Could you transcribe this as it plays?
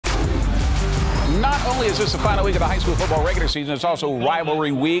not only is this the final week of the high school football regular season, it's also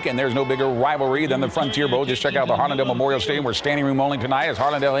rivalry week, and there's no bigger rivalry than the Frontier Bowl. Just check out the Harlandale Memorial Stadium. We're standing room only tonight as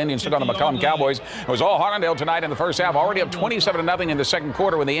Harlandale Indians took on the McCollum Cowboys. It was all Harlandale tonight in the first half, already up 27-0 in the second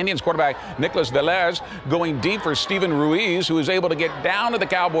quarter when the Indians quarterback Nicholas Velez going deep for Steven Ruiz, who was able to get down to the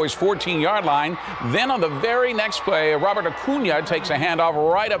Cowboys' 14-yard line. Then on the very next play, Robert Acuna takes a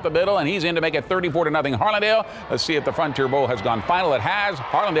handoff right up the middle, and he's in to make it 34-0 Harlandale. Let's see if the Frontier Bowl has gone final. It has.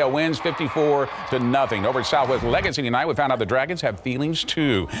 Harlandale wins 54-0. Over at Southwest Legacy tonight, we found out the Dragons have feelings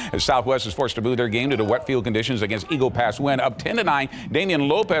too, as Southwest is forced to move their game due to wet field conditions against Eagle Pass win. Up 10-9, Damian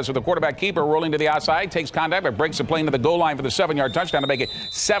Lopez with the quarterback keeper rolling to the outside, takes contact but breaks the plane to the goal line for the 7-yard touchdown to make it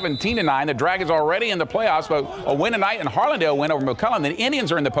 17-9. The Dragons already in the playoffs, but a win tonight and Harlandale win over McCollum. The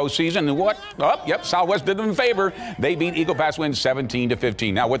Indians are in the postseason, and what? Oh, yep, Southwest did them a favor. They beat Eagle Pass win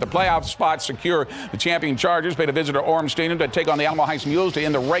 17-15. Now with the playoff spot secure, the champion Chargers paid a visit to Orem Stadium to take on the Alamo Heights Mules to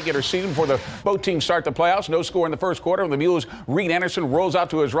end the regular season before both teams start the playoffs. No score in the first quarter. The Mules, Reed Anderson rolls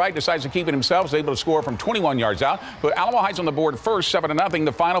out to his right, decides to keep it himself. Is able to score from 21 yards out. Put Alamo Heights on the board first, 7-0.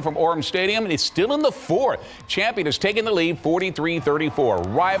 The final from Orem Stadium, and it's still in the fourth. Champion has taken the lead,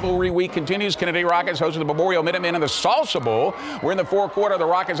 43-34. Rivalry week continues. Kennedy Rockets hosting the Memorial Minutemen in the Salsa Bowl. We're in the fourth quarter. The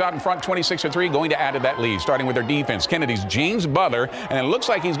Rockets out in front, 26-3, going to add to that lead, starting with their defense. Kennedy's James Butler, and it looks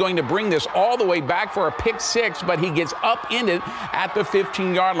like he's going to bring this all the way back for a pick six, but he gets up in it at the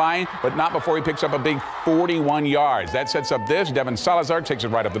 15-yard line, but not before he picks up a big 41 yards. That sets up this. Devin Salazar takes it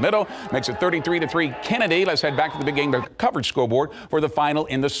right up the middle, makes it 33-3 Kennedy. Let's head back to the big game coverage scoreboard for the final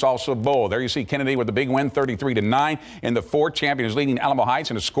in the Salsa Bowl. There you see Kennedy with the big win, 33-9. In the fourth, champion is leading Alamo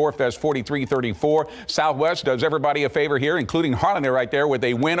Heights in a score fest, 43-34. Southwest does everybody a favor here, including Harlandale right there with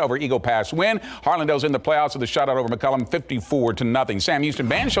a win over Eagle Pass win. Harlandale's in the playoffs with a shutout over McCollum, 54-0. Sam Houston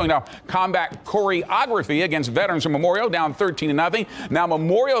Band showing off combat choreography against Veterans from Memorial, down 13-0. Now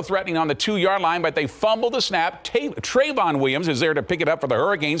Memorial threatening on the 2-yard line, but they fumble the snap. Trayvon Williams is there to pick it up for the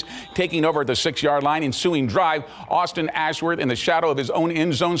Hurricanes, taking over at the 6-yard line. Ensuing drive, Austin Ashworth in the shadow of his own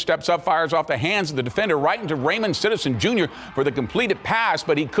end zone steps up, fires off the hands of the defender right into Raymond Citizen Jr. for the completed pass,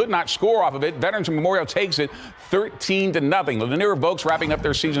 but he could not score off of it. Veterans from Memorial takes it 13-0. Lanier Vokes wrapping up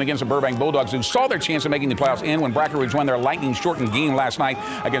their season against the Burbank Bulldogs, who saw their chance of making the playoffs in when Brackenridge won their lightning-shortened game last night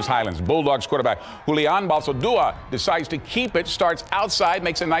against Highlands. Bulldogs quarterback Julian Balsadua decides to keep it, starts outside,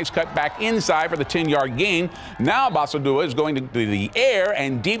 makes a nice cut back inside for the 10-yard gain. Now Balsadua is going to the air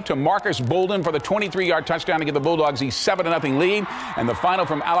and deep to Marcus Bolden for the 23-yard touchdown to give the Bulldogs the 7-0 lead. And the final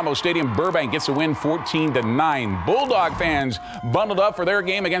from Alamo Stadium, Burbank gets a win 14-9. Bulldog fans bundled up for their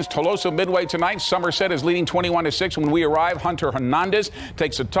game against Tolosa Midway tonight. Somerset is leading 21-6 when we arrive. Hunter Hernandez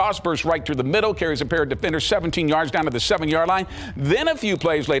takes a toss, bursts right through the middle, carries a pair of defenders 17 yards down to the 7-yard line. Then a few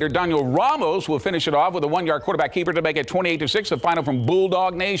plays later, Daniel Ramos will finish it off with a 1-yard quarterback keeper to make it 28-6. The final from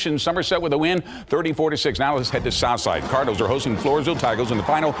Bulldog Nation. Somerset with a win 34-6. Now let's head to Southside. Cardinals are hosting Floresville Tigers in the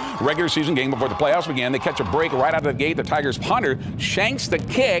final regular season game before the playoffs begin. They catch a break right out of the gate. The Tigers punter shanks the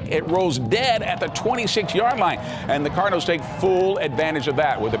kick. It rolls dead at the 26-yard line. And the Cardinals take full advantage of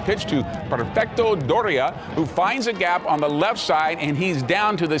that with a pitch to Perfecto Doria, who finds a gap on the left side, and he's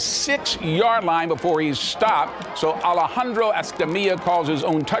down to the 6-yard line before he's stopped. So Alejandro Escamilla calls his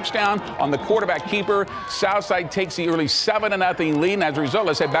own touchdown on the quarterback keeper. Southside takes the early 7-0 lead, and as a result,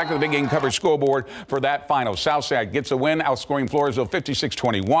 let's head back to the big game coverage scoreboard for that final. Southside gets a win, outscoring Floresville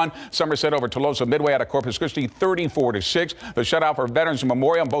 56-21. Somerset over Tolosa Midway out of Corpus Christi 34-6. The shutout for Veterans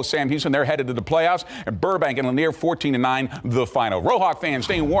Memorial, both Sam Houston, they're headed to the playoffs, and Burbank and Lanier 14-9 the final. Rohawk fans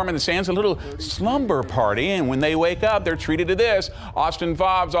staying warm in the stands, a little slumber party, and when they wake up, they're treated to this. Austin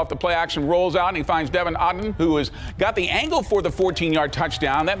Fobbs off the play action rolls out, and he finds Devin Otten, who has got the angle for the 14-yard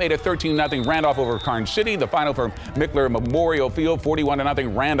touchdown. That made a 13-0 Randolph over Karn City. The final from Mickler Memorial Field,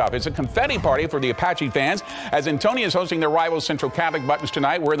 41-0 Randolph. It's a confetti party for the Apache fans as Antonia is hosting their rivals Central Catholic Buttons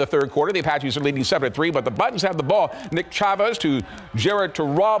tonight. We're in the third quarter. The Apaches are leading 7-3, but the Buttons have the ball. Nick Chavez to Jared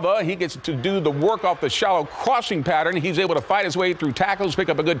Tarava. He gets to do the work off the shallow crossing pattern. He's able to fight his way through tackles, pick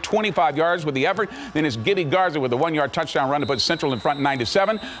up a good 25 yards with the effort. Then it's Gibby Garza with a 1-yard touchdown run to put Central in front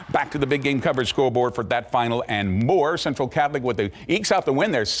 9-7. Back to the big game coverage scoreboard for that final and more. Central Catholic with the ekes out the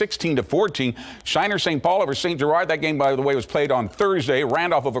win there, 16-14. Shiner St. Paul over St. Gerard. That game, by the way, was played on Thursday.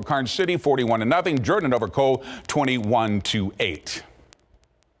 Randolph over Karn City, 41-0. Jordan over Cole, 21-8.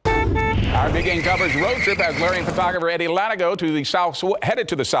 Our big game coverage road trip has Larry and photographer Eddie Lanigo to the south, headed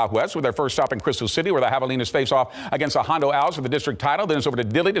to the Southwest with their first stop in Crystal City, where the Javelinas face off against the Hondo Owls for the district title. Then it's over to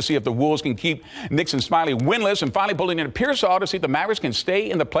Dilley to see if the Wolves can keep Nixon Smiley winless, and finally pulling into Pearsall to see if the Mavericks can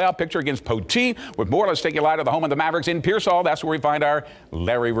stay in the playoff picture against Poteet. With more, let's take you live to the home of the Mavericks in Pearsall. That's where we find our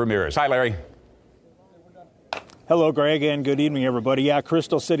Larry Ramirez. Hi, Larry. Hello, Greg, and good evening, everybody. Yeah,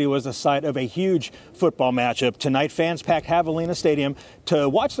 Crystal City was the site of a huge football matchup. Tonight, fans packed Javelina Stadium to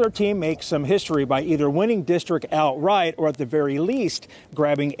watch their team make some history by either winning district outright or at the very least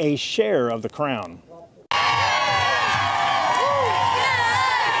grabbing a share of the crown.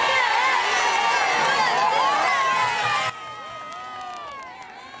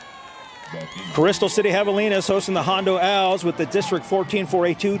 Crystal City Javelina is hosting the Hondo Owls with the District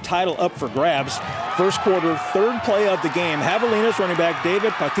 14-4A2 title up for grabs. First quarter, third play of the game. Javelina's running back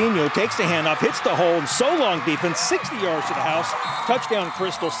David Patino takes the handoff, hits the hole, and so long defense, 60 yards to the house. Touchdown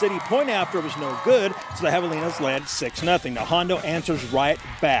Crystal City. Point after was no good, so the Javelinas led 6-0. Now Hondo answers right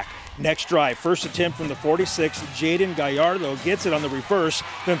back. Next drive, first attempt from the 46, Jaden Gallardo gets it on the reverse,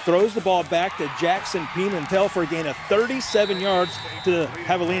 then throws the ball back to Jackson Pimentel for a gain of 37 yards to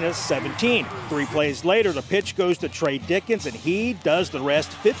Javelina's 17. 3 plays later, the pitch goes to Trey Dickens, and he does the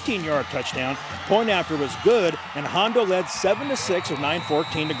rest. 15-yard touchdown. Point after was good, and Hondo led 7-6 with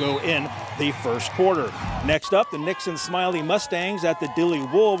 9:14 to go in the first quarter. Next up, the Nixon Smiley Mustangs at the Dilly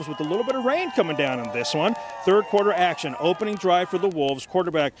Wolves with a little bit of rain coming down in this one. Third quarter action, opening drive for the Wolves.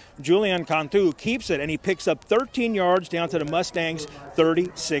 Quarterback Julian Cantu keeps it, and he picks up 13 yards down to the Mustangs'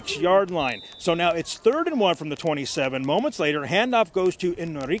 36-yard line. So now it's 3rd and 1 from the 27. Moments later, handoff goes to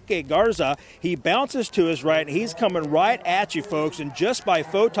Enrique Garza. He bounces to his right, and he's coming right at you, folks, and just by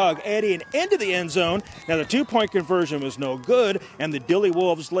Photog Eddie and into the end zone. Now the 2-point conversion was no good, and the Dilly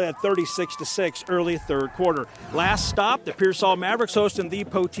Wolves led 36-6 early third quarter. Last stop, the Pearsall Mavericks hosting the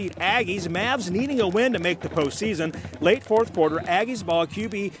Poteet Aggies. Mavs needing a win to make the postseason. Late fourth quarter, Aggies ball.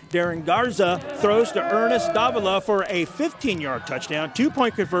 QB Darren Garza throws to Ernest Davila for a 15-yard touchdown.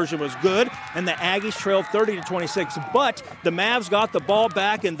 2-point conversion was good, and the Aggies trailed 30-26, but the Mavs got the ball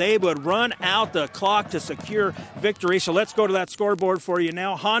back, and they would run out the clock to secure victory. So let's go to that scoreboard for you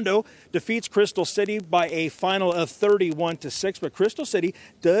now. Hondo defeats Crystal City by a final of 31-6, but Crystal City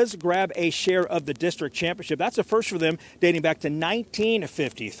does grab a share of the district championship. That's a first for them dating back to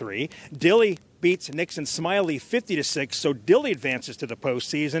 1953. Dilly beats Nixon Smiley 50-6, so Dilly advances to the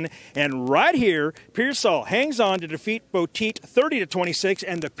postseason. And right here, Pearsall hangs on to defeat Poteet 30-26,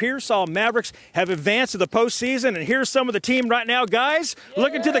 and the Pearsall Mavericks have advanced to the postseason. And here's some of the team right now, guys.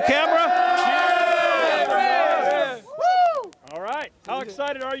 Looking to the camera. Yeah. Woo! All right. How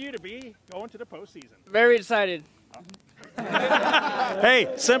excited are you to be going to the postseason? Very excited. Hey,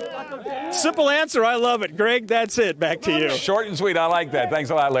 simple answer. I love it. Greg, that's it. Back to you. Short and sweet. I like that. Thanks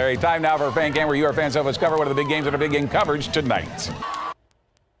a lot, Larry. Time now for a fan cam where you, our fans, help us cover one of the big games on our big game coverage tonight.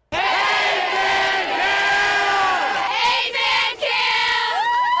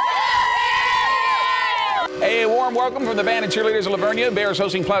 A warm welcome from the band and cheerleaders of Lavernia. Bears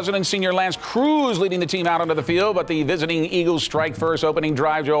hosting Pleasant, and senior Lance Cruz leading the team out onto the field, but the visiting Eagles strike first. Opening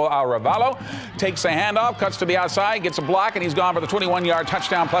drive, Joel Arevalo takes the handoff, cuts to the outside, gets a block, and he's gone for the 21-yard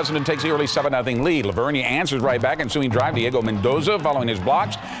touchdown. Pleasant takes the early 7-0 lead. Lavernia answers right back, ensuing drive, Diego Mendoza following his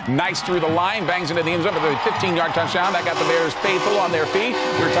blocks. Nice through the line, bangs into the end zone for the 15-yard touchdown. That got the Bears faithful on their feet.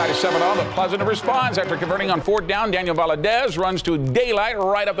 We're tied at 7-0, but Pleasant responds after converting on 4th down. Daniel Valadez runs to daylight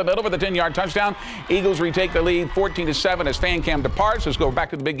right up the middle for the 10-yard touchdown. Eagles retake the lead 14-7 as fan cam departs. Let's go back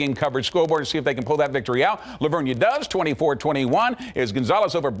to the big game coverage scoreboard and see if they can pull that victory out. Lavernia does. 24-21 is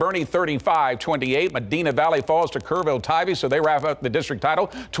Gonzales over Bernie 35-28. Medina Valley falls to Kerrville Tivy, so they wrap up the district title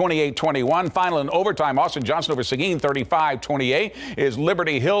 28-21. Final in overtime, Austin Johnson over Seguin 35-28 is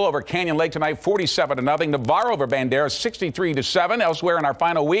Liberty Hill over Canyon Lake tonight 47-0. Navarro over Bandera 63-7. Elsewhere in our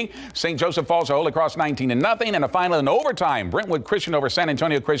final week, St. Joseph falls to Holy Cross 19-0, and a final in overtime, Brentwood Christian over San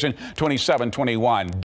Antonio Christian 27-21.